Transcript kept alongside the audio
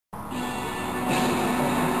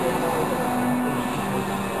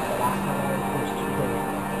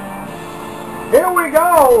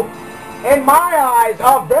go. In my eyes,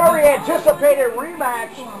 a very anticipated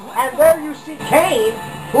rematch. And there you see Kane,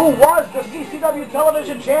 who was the CCW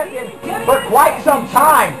television champion for quite some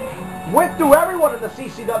time. Went through everyone in the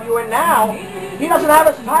CCW, and now he doesn't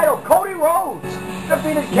have his title. Cody Rhodes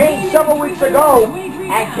defeated Kane several weeks ago,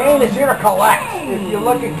 and Kane is here to collect. If you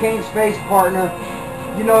look at Kane's face, partner,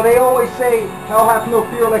 you know, they always say, hell hath no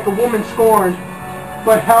fear like a woman scorned,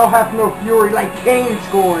 but hell hath no fury like Kane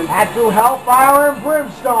scorned. And through hellfire and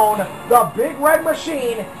brimstone, the Big Red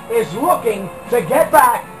Machine is looking to get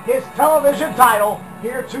back his television title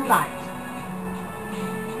here tonight.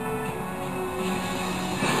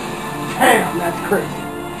 Damn, that's crazy.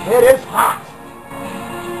 It is hot.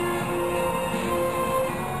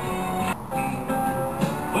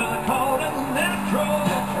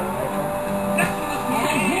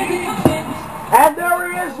 And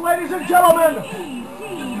there he is, ladies and gentlemen,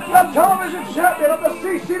 the television champion of the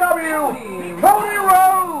CCW, Cody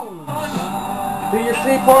Rhodes. Do you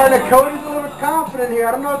see, partner, Cody's a little bit confident here.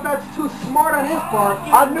 I don't know if that's too smart on his part.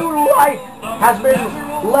 A new life has been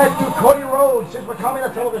led through Cody Rhodes since becoming the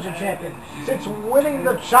television champion, since winning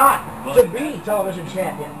the shot to be television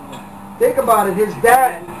champion. Think about it. His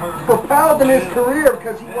dad propelled in his career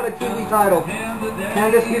because he won a TV title.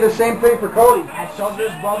 Can this be the same thing for Cody? And so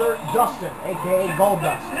does his brother Dustin, a.k.a.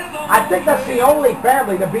 Goldust. I think that's the only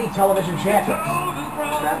family to be television champions.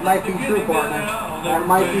 That might be true, partner. That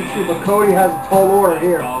might be true, but Cody has a tall order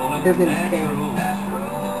here. His name is Kane.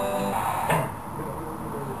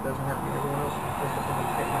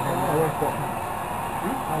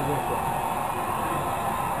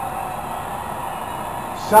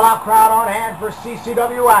 Sellout crowd on hand for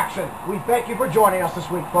CCW action. We thank you for joining us this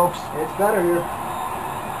week, folks. It's better here.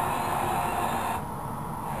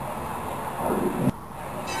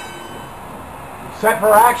 Set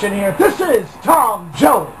for action here. This is Tom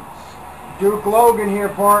Jones. Duke Logan here,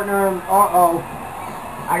 partner. Uh-oh.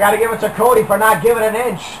 I got to give it to Cody for not giving an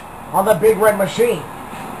inch on the Big Red Machine.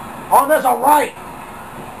 Oh, there's a right.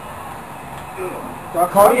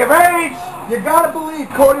 Cody evades. You got to believe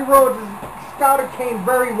Cody Rhodes has scouted Kane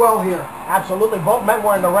very well here. Absolutely. Both men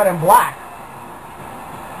wearing the red and black.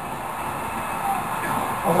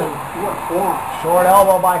 Oh, what a form. Short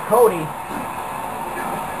elbow by Cody.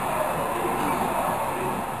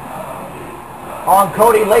 On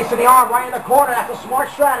Cody, lacing the arm right in the corner. That's a smart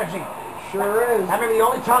strategy. Sure is. That may be the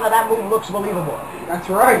only time that move looks believable. That's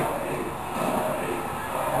right.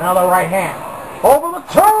 Another right hand. Over the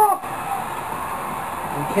top!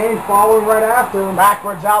 And Kane following right after him.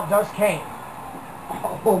 Backwards out does Kane.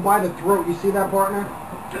 Oh, by the throat. You see that, partner?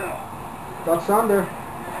 Ducks under.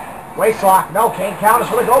 Waistlock. No, Kane counters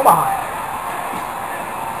for the go behind.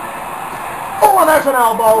 Oh, and there's an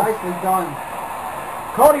elbow. Nicely done.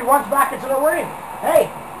 Cody runs back into the ring.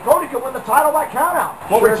 Hey, Cody can win the title by countout.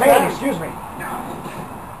 Well, Sure retain, can. excuse me.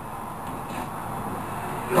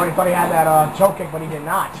 Cody thought he had that choke kick, but he did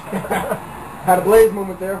not. Had a blaze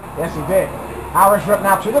moment there. Yes, he did. Irish whip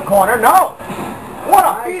now to the corner. No! What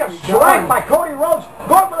a feat of strength by Cody Rhodes.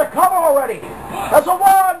 Going for the cover already. That's a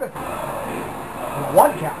one.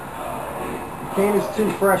 One count. Kane is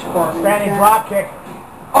too fresh, partner. Standing drop kick.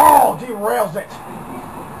 Oh, derails it.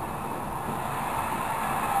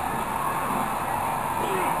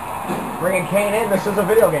 Bringing Kane in. This is a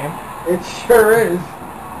video game. It sure is.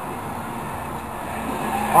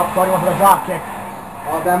 Up, Cody went for the drop kick.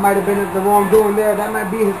 Oh, that might have been the wrongdoing there. That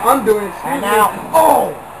might be his undoing. Excuse And me. now,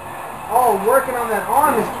 oh! Oh, working on that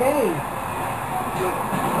arm is Kane.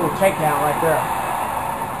 Oh, takedown right there.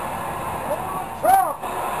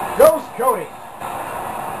 Goes Cody.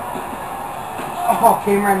 Oh,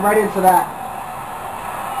 Kane ran right into that.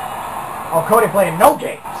 Oh, Cody playing no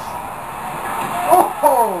games.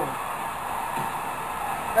 Oh!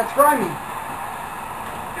 That's grimy.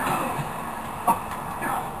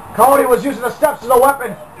 Cody was using the steps as a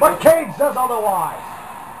weapon, but Kane says otherwise.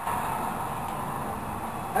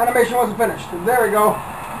 Animation wasn't finished. There we go.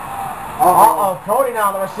 Uh-oh, Cody now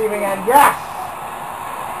on the receiving end. Yes!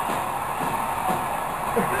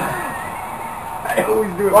 I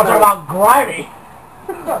always do it. What's about grimy?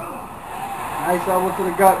 Nice elbow to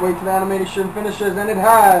the gut. Wait till the animation finishes, and it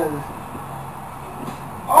has.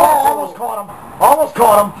 Oh, almost caught him. Almost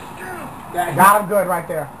caught him. Got him good right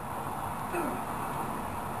there.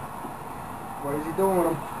 What is he doing with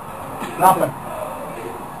him? Nothing.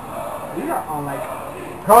 You're on like.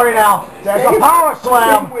 Cody now. There's a power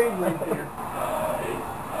slam.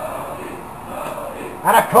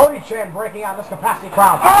 And a Cody chant breaking out in this capacity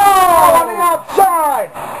crowd. Oh, on the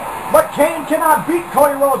outside! But Kane cannot beat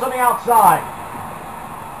Cody Rhodes on the outside.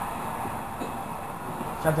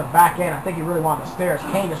 Sends it back in. I think he really wanted the stairs.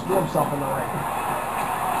 Kane just threw himself in the ring.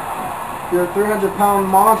 You're a 300-pound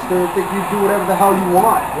monster. I think you do whatever the hell you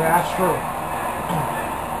want. Yeah, that's true.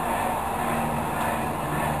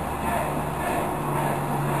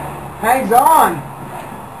 Hangs on.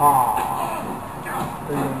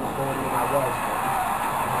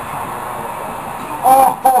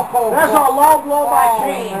 Oh, there's a low blow by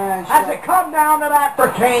Kane. Man, has it come down to that for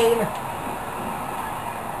Kane?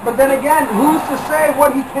 But then again, who's to say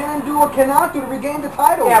what he can do or cannot do to regain the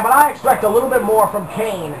title? Yeah, but I expect a little bit more from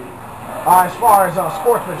Kane as far as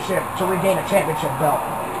sportsmanship to regain a championship belt.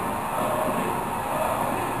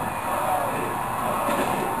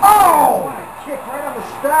 Oh! What a kick right on the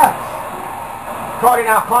steps. Cody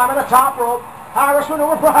now climbing the top rope. Irish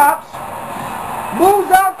maneuver perhaps.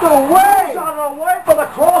 Moves out the way. Moves out of the way for the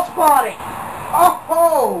crossbody.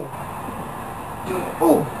 Oh!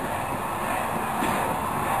 Ooh.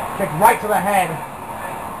 Kick right to the head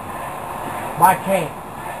by Kane.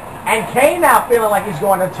 And Kane now feeling like he's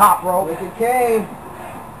going to the top rope. Look at Kane.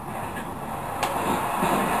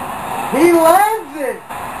 He lands it!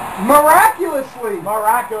 Miraculously!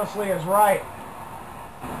 Miraculously is right.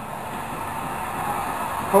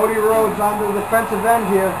 Cody Rhodes on the defensive end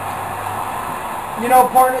here. You know,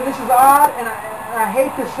 partner, this is odd, and I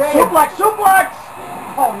hate to say suplex, it. Suplex!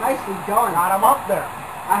 Oh, nicely done. Got him up there.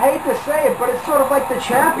 I hate to say it, but it's sort of like the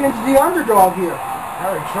champion's the underdog here.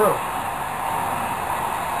 Very true.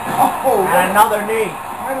 Oh, and another knee.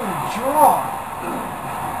 Right on the jaw.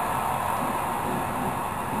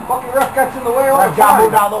 Fucking ref gets in the way all the time. Got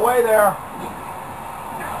moved out of the way there.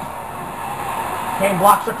 Kane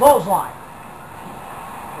blocks the clothesline.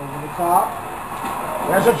 Over the top.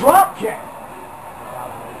 There's a drop kick.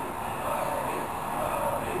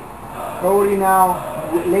 Cody now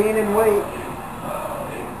laying in wait.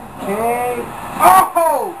 Kane.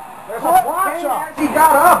 Oh! There's a watch up. He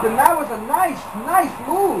got up, and that was a nice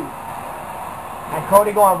move. And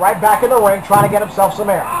Cody going right back in the ring, trying to get himself some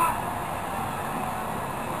air.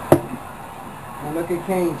 And look at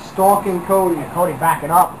Kane stalking Cody. And Cody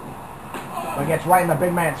backing up. But gets right in the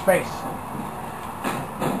big man's face.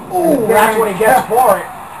 Ooh, that's what he gets for it.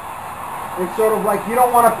 It's sort of like you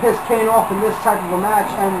don't want to piss Kane off in this type of a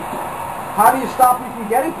match. And how do you stop him from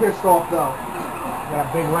getting pissed off, though? You got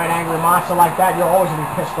a big red angry monster like that, you're always going to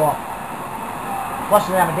be pissed off. Plus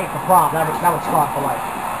you have a date for prom. That would scar for life.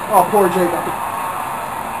 Oh, poor Jacob.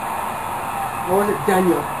 Or was it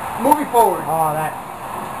Daniel? Moving forward. Oh, that.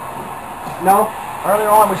 No? Earlier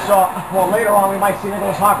on we saw, well later on we might see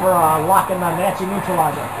Nicholas Harper locking Nancy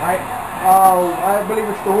Neutralizer, right? Oh, I believe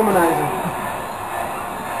it's the womanizer.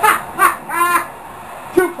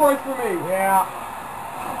 2 points for me. Yeah.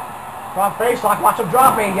 Front face lock, watch him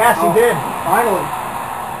drop me. Yes, he did. Finally.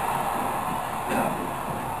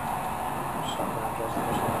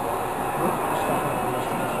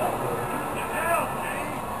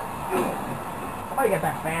 Somebody get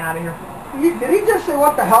that fan out of here. Did he just say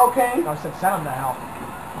what the hell, Kane? No, I said send him to hell.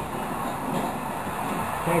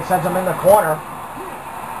 Kane sends him in the corner.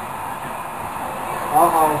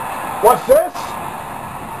 Uh-oh. What's this?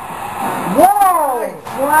 Whoa!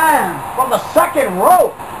 Slam! From the second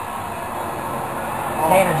rope.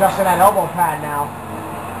 Kane adjusting that elbow pad now.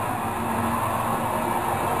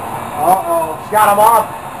 Uh-oh. He's got him up.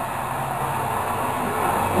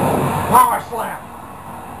 Power slam.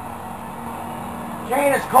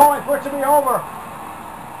 Kane is calling for it to be over.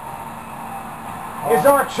 Is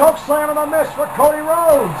there a choke slam in the miss for Cody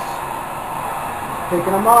Rhodes?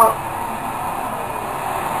 Picking him up.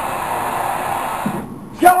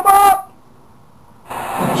 Get him up!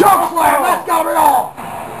 Choke slam! That's got it all!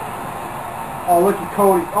 Oh, look at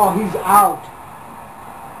Cody. Oh, he's out.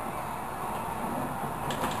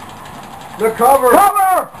 The cover.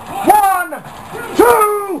 Cover! 1,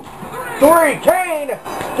 2, 3. Kane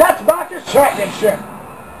gets back his championship.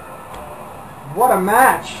 What a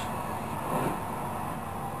match.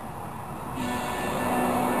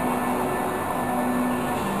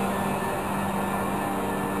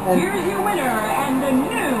 Here's your winner and the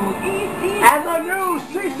new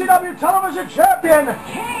CCW Television Champion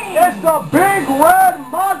Kane. is the Big Red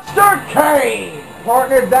Monster Kane.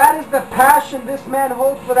 Partner, that is the passion this man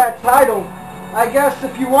holds for that title. I guess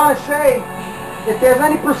if you want to say, if there's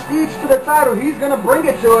any prestige to the title, he's going to bring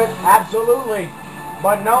it to it. Absolutely.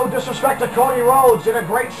 But no disrespect to Cody Rhodes. In a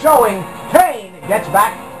great showing, Kane gets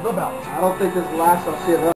back the belt. I don't think this is the last I'll see of that.